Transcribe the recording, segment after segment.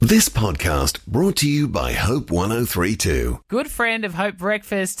This podcast brought to you by Hope 1032. Good friend of Hope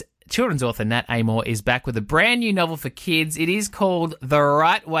Breakfast, children's author Nat Amoore is back with a brand new novel for kids. It is called The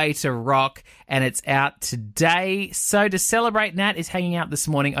Right Way to Rock, and it's out today. So to celebrate, Nat is hanging out this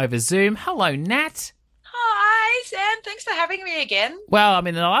morning over Zoom. Hello, Nat. Hi, Sam. Thanks for having me again. Well, I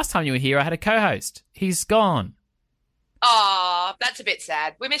mean, the last time you were here, I had a co-host. He's gone. Oh, that's a bit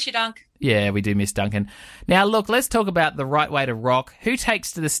sad. We miss you, Dunk. Yeah, we do miss Duncan. Now, look, let's talk about The Right Way to Rock. Who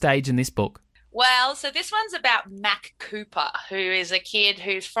takes to the stage in this book? Well, so this one's about Mac Cooper, who is a kid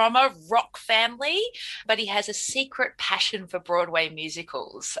who's from a rock family, but he has a secret passion for Broadway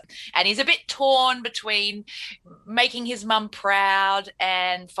musicals. And he's a bit torn between making his mum proud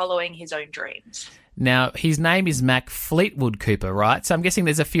and following his own dreams. Now, his name is Mac Fleetwood Cooper, right? So I'm guessing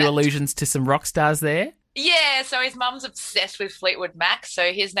there's a few allusions to some rock stars there? Yeah, so his mum's obsessed with Fleetwood Mac,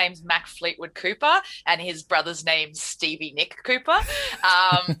 so his name's Mac Fleetwood Cooper, and his brother's name's Stevie Nick Cooper,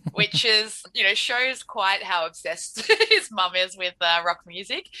 which is, shows quite how obsessed his mum is with rock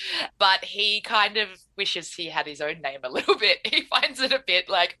music, but he kind of wishes he had his own name a little bit. He finds it a bit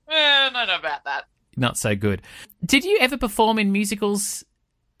like, I don't know about that. Not so good. Did you ever perform in musicals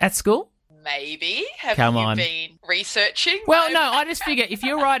at school? Maybe. Have Come you on. been researching? Well, no, I just figure if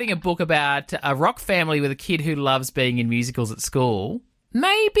you're writing a book about a rock family with a kid who loves being in musicals at school,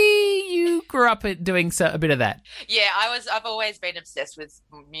 maybe you grew up doing a bit of that. Yeah, I've always been obsessed with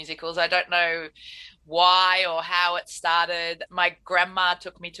musicals. I don't know why or how it started. My grandma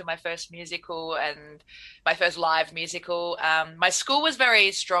took me to my first musical and my first live musical. My school was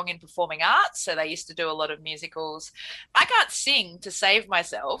very strong in performing arts, so they used to do a lot of musicals. I can't sing to save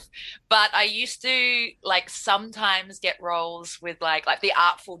myself, but I used to sometimes get roles with like the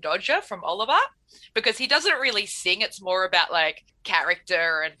Artful Dodger from Oliver, because he doesn't really sing. It's more about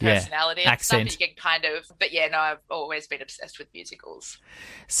character and personality and accent. stuff you can kind of, but yeah, no, I've always been obsessed with musicals.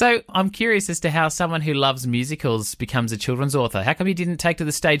 So I'm curious as to how someone who loves musicals becomes a children's author. How come you didn't take to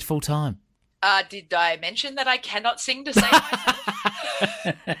the stage full time? Did I mention that I cannot sing to save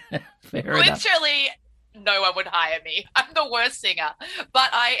myself? Fair enough. Literally, no one would hire me. I'm the worst singer.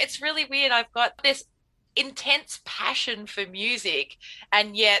 But it's really weird. I've got this intense passion for music,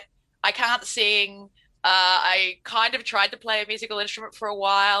 and yet I can't sing. I kind of tried to play a musical instrument for a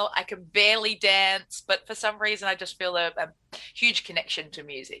while. I can barely dance, but for some reason I just feel a huge connection to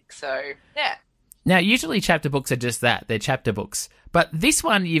music. So, yeah. Now, usually chapter books are just that. They're chapter books. But this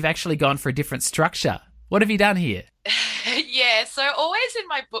one, you've actually gone for a different structure. What have you done here? Yeah, so always in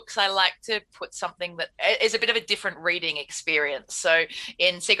my books, I like to put something that is a bit of a different reading experience. So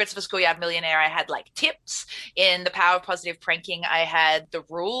in Secrets of a Schoolyard Millionaire, I had tips. In The Power of Positive Pranking, I had the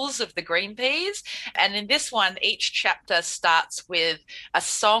rules of the green peas. And in this one, each chapter starts with a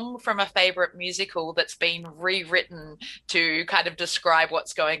song from a favorite musical that's been rewritten to kind of describe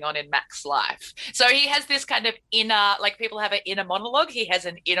what's going on in Mac's life. So he has this kind of inner, people have an inner monologue. He has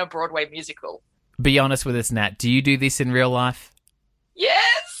an inner Broadway musical. Be honest with us, Nat. Do you do this in real life?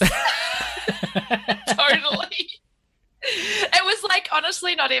 Yes. Totally. It was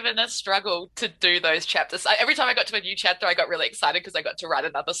honestly not even a struggle to do those chapters. Every time I got to a new chapter, I got really excited because I got to write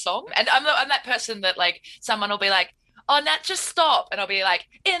another song. And I'm that person that someone will be like, "Oh, Nat, just stop," and I'll be like,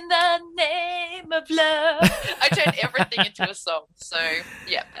 "In the name of love." I turn everything into a song. So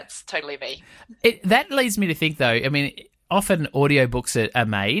yeah, that's totally me. That leads me to think, though. I mean, often audiobooks are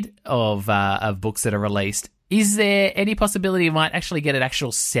made of books that are released. Is there any possibility you might actually get an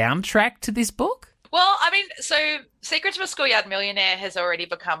actual soundtrack to this book? Well, I mean, so Secrets of a Schoolyard Millionaire has already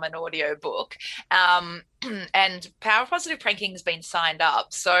become an audio book, and Power of Positive Pranking has been signed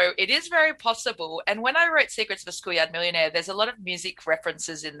up. So it is very possible. And when I wrote Secrets of a Schoolyard Millionaire, there's a lot of music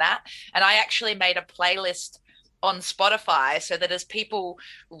references in that. And I actually made a playlist on Spotify so that as people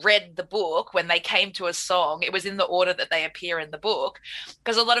read the book, when they came to a song, it was in the order that they appear in the book,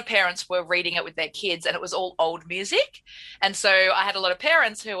 because a lot of parents were reading it with their kids and it was all old music. And so I had a lot of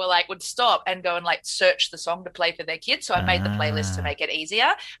parents who were would stop and go and search the song to play for their kids. So I made the playlist to make it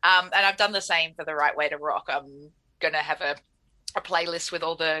easier. And I've done the same for The Right Way to Rock. I'm going to have a playlist with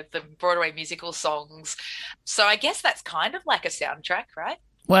all the Broadway musical songs. So I guess that's kind of like a soundtrack, right?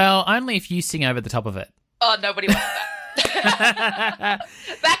 Well, only if you sing over the top of it. Oh, nobody wants that.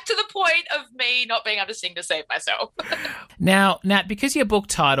 Back to the point of me not being able to sing to save myself. Now, Nat, because your book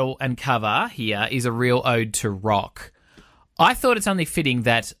title and cover here is a real ode to rock, I thought it's only fitting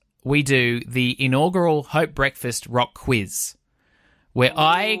that we do the inaugural Hope Breakfast rock quiz, where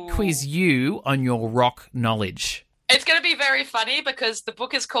I quiz you on your rock knowledge. It's going to be very funny because the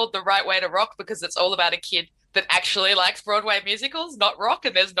book is called The Right Way to Rock because it's all about a kid that actually likes Broadway musicals, not rock,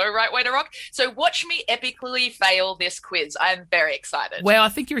 and there's no right way to rock. So watch me epically fail this quiz. I'm very excited. Well, I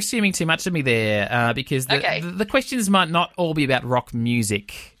think you're assuming too much of me there because the questions might not all be about rock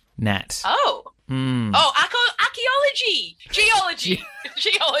music, Nat. Oh. Archaeology, geology.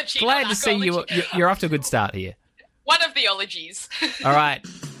 Glad to see you're off to a good start here. One of the ologies. All right.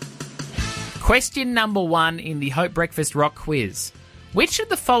 Question number 1 in the Hope Breakfast Rock Quiz. Which of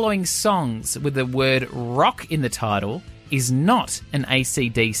the following songs with the word rock in the title is not an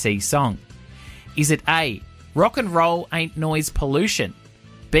AC/DC song? Is it A, Rock and Roll Ain't Noise Pollution?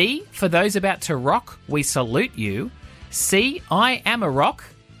 B, For Those About to Rock, We Salute You? C, I Am a Rock?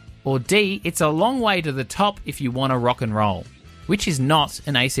 Or D, It's a Long Way to the Top If You Want to Rock and Roll? Which is not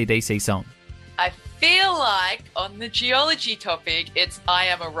an AC/DC song? I feel like on the geology topic, it's I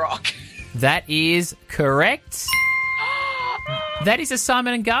Am a Rock. That is correct. That is a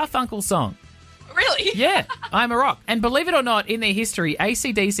Simon and Garfunkel song. Really? Yeah, I'm a Rock. And believe it or not, in their history,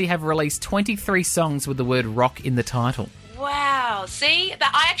 AC/DC have released 23 songs with the word rock in the title. Wow. See,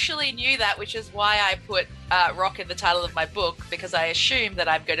 I actually knew that, which is why I put rock in the title of my book, because I assume that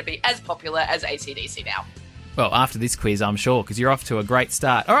I'm going to be as popular as AC/DC now. Well, after this quiz, I'm sure, because you're off to a great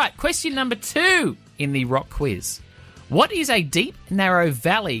start. All right, question number 2 in the rock quiz. What is a deep, narrow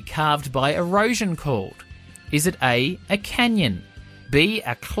valley carved by erosion called? Is it A, a canyon, B,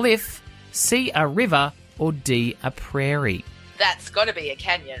 a cliff, C, a river, or D, a prairie? That's got to be a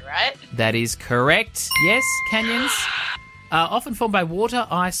canyon, right? That is correct. Yes, canyons are often formed by water,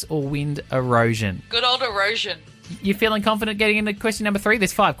 ice, or wind erosion. Good old erosion. You feeling confident getting into question number 3?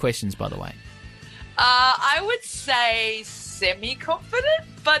 There's 5 questions, by the way. I would say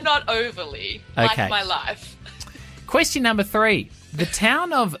semi-confident, but not overly, like my life. Question number 3. The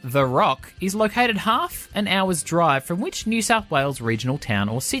town of The Rock is located half an hour's drive from which New South Wales regional town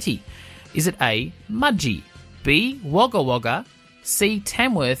or city? Is it A, Mudgee, B, Wagga Wagga, C,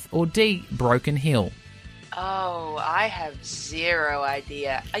 Tamworth, or D, Broken Hill? Oh, I have zero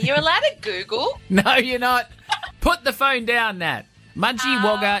idea. Are you allowed to Google? No, you're not. Put the phone down, Nat. Mudgee,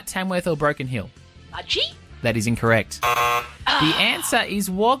 Wagga, Tamworth, or Broken Hill? Mudgee? That is incorrect. The answer is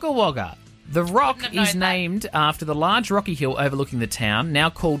Wagga Wagga. The Rock is named after the large rocky hill overlooking the town, now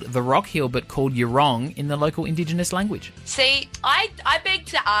called the Rock Hill but called Yurong in the local Indigenous language. See, I beg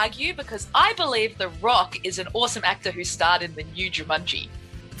to argue because I believe The Rock is an awesome actor who starred in the new Jumanji.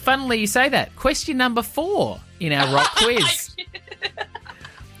 Funnily you say that. Question number 4 in our rock quiz.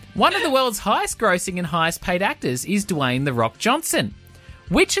 One of the world's highest grossing and highest paid actors is Dwayne "The Rock" Johnson.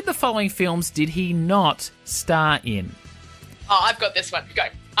 Which of the following films did he not star in? Oh, I've got this one. Go.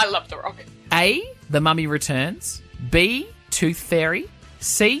 I love The Rock. A, The Mummy Returns, B, Tooth Fairy,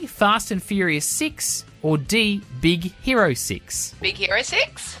 C, Fast and Furious 6, or D, Big Hero 6? Big Hero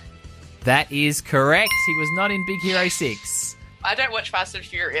 6? That is correct. He was not in Big Hero 6. I don't watch Fast and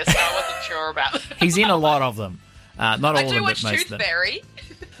Furious, so I wasn't sure about it. He's in a lot of them. Not all of them, but most of them. I do watch Tooth Fairy.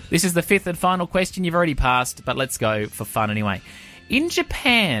 This is the 5th and final question. You've already passed, but let's go for fun anyway. In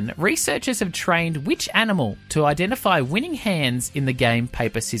Japan, researchers have trained which animal to identify winning hands in the game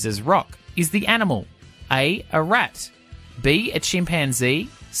Paper, Scissors, Rock? Is the animal A, a rat, B, a chimpanzee,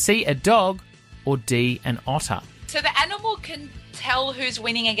 C, a dog, or D, an otter? So the animal can tell who's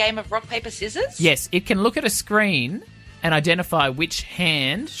winning a game of rock, paper, scissors? Yes, it can look at a screen and identify which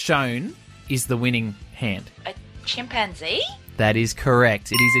hand shown is the winning hand. A chimpanzee? That is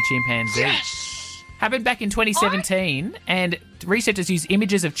correct. It is a chimpanzee. Yes! Happened back in 2017, and researchers used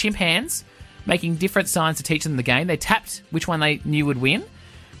images of chimpanzees making different signs to teach them the game. They tapped which one they knew would win,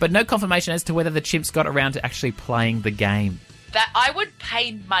 but no confirmation as to whether the chimps got around to actually playing the game. That I would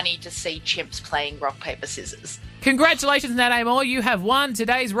pay money to see chimps playing rock, paper, scissors. Congratulations, Nat Amoore. You have won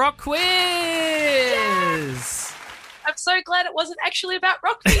today's rock quiz. Yes! I'm so glad it wasn't actually about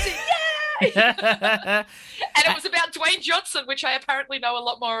rock music. Yay! And it was about Dwayne Johnson, which I apparently know a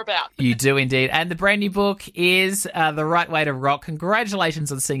lot more about. You do indeed. And the brand new book is The Right Way to Rock.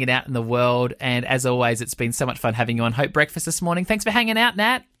 Congratulations on seeing it out in the world. And as always, it's been so much fun having you on Hope Breakfast this morning. Thanks for hanging out,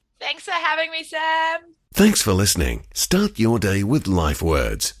 Nat. Thanks for having me, Sam. Thanks for listening. Start your day with life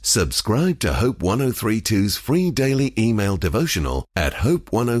words. Subscribe to Hope 1032's free daily email devotional at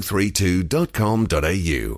hope1032.com.au.